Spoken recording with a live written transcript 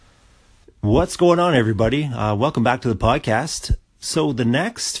What's going on, everybody? Welcome back to the podcast. So the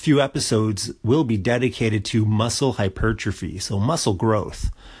next few episodes will be dedicated to muscle hypertrophy, so muscle growth.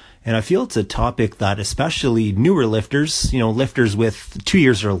 And I feel it's a topic that especially newer lifters, lifters with 2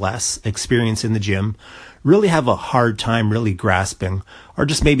 years or less experience in the gym, really have a hard time really grasping, or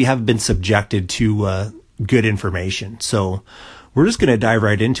just maybe have been subjected to good information. So we're just going to dive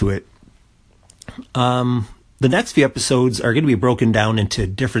right into it. The next few episodes are going to be broken down into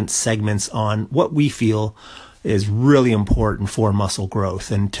different segments on what we feel is really important for muscle growth.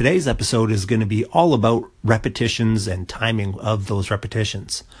 And today's episode is going to be all about repetitions and timing of those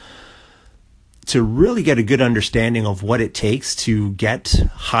repetitions. To really get a good understanding of what it takes to get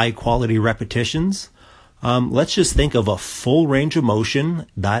high quality repetitions, let's just think of a full range of motion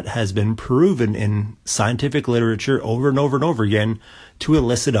that has been proven in scientific literature over and over and over again to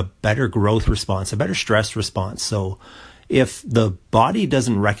elicit a better growth response, a better stress response. So if the body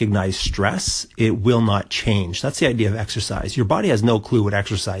doesn't recognize stress, it will not change. That's the idea of exercise. Your body has no clue what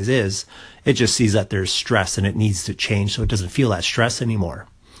exercise is. It just sees that there's stress and it needs to change so it doesn't feel that stress anymore.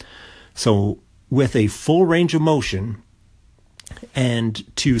 So with a full range of motion,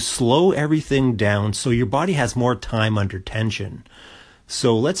 and to slow everything down so your body has more time under tension.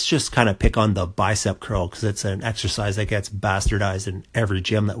 So let's just kind of pick on the bicep curl because it's an exercise that gets bastardized in every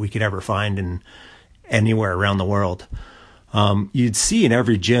gym that we could ever find in anywhere around the world. You'd see in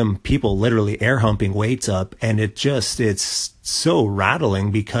every gym people literally air humping weights up, and it's so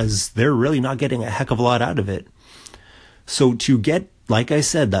rattling because they're really not getting a heck of a lot out of it. So to get, like I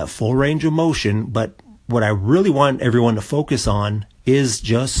said, that full range of motion, but what I really want everyone to focus on is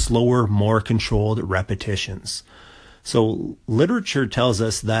just slower, more controlled repetitions. So literature tells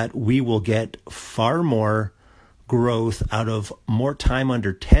us that we will get far more growth out of more time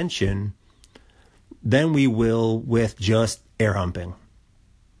under tension than we will with just air humping.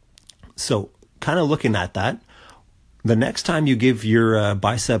 So kind of looking at that, the next time you give your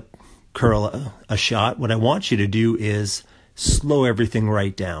bicep curl a shot, what I want you to do is slow everything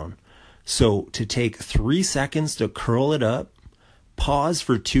right down. So to take 3 seconds to curl it up, pause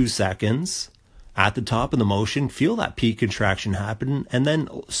for 2 seconds at the top of the motion, feel that peak contraction happen, and then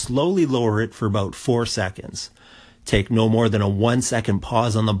slowly lower it for about 4 seconds. Take no more than a 1 second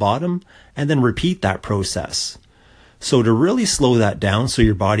pause on the bottom, and then repeat that process. So to really slow that down so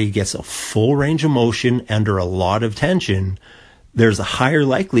your body gets a full range of motion under a lot of tension, there's a higher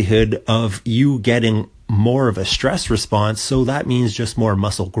likelihood of you getting more of a stress response, so that means just more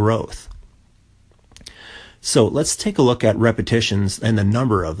muscle growth. So let's take a look at repetitions and the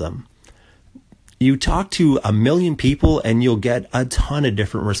number of them. You talk to 1 million people and you'll get a ton of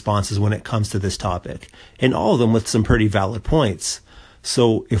different responses when it comes to this topic, and all of them with some pretty valid points.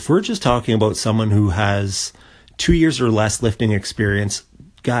 So if we're just talking about someone who has 2 years or less lifting experience,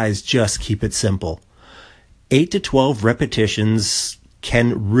 guys, just keep it simple. 8 to 12 repetitions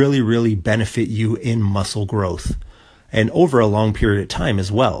can really, really benefit you in muscle growth, and over a long period of time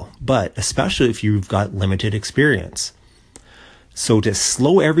as well, but especially if you've got limited experience. So to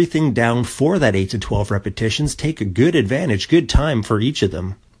slow everything down for that 8 to 12 repetitions, take a good advantage, good time for each of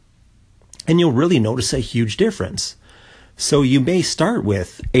them, and you'll really notice a huge difference. So you may start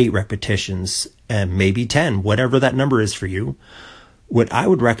with 8 repetitions and maybe 10, whatever that number is for you. What I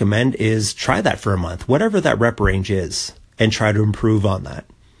would recommend is try that for a month, whatever that rep range is, and try to improve on that.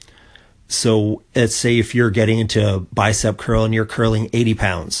 So let's say if you're getting into bicep curl and you're curling 80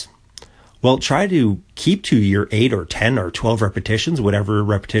 pounds. Well, try to keep to your 8 or 10 or 12 repetitions, whatever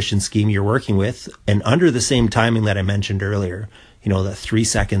repetition scheme you're working with, and under the same timing that I mentioned earlier. The 3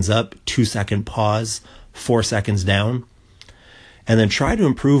 seconds up, 2 second pause, 4 seconds down. And then try to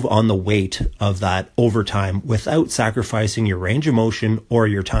improve on the weight of that over time without sacrificing your range of motion or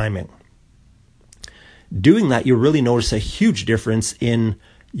your timing. Doing that, you'll really notice a huge difference in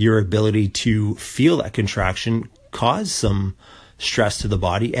your ability to feel that contraction, cause some stress to the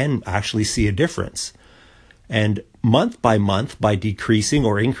body, and actually see a difference. And month by month, by decreasing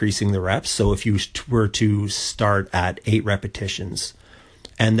or increasing the reps, so if you were to start at 8 repetitions,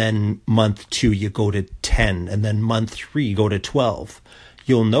 and then month 2 you go to 10, and then month 3 you go to 12,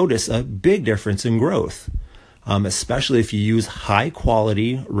 you'll notice a big difference in growth. Especially if you use high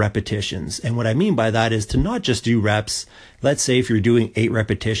quality repetitions. And what I mean by that is to not just do reps. Let's say if you're doing 8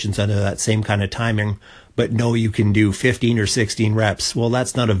 repetitions under that same kind of timing, but know you can do 15 or 16 reps. Well,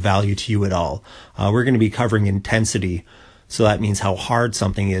 that's not of value to you at all. We're going to be covering intensity. So that means how hard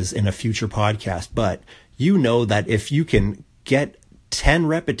something is in a future podcast. But you know that if you can get 10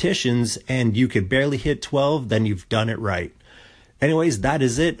 repetitions and you could barely hit 12, then you've done it right. Anyways, that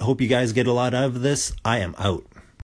is it. Hope you guys get a lot out of this. I am out.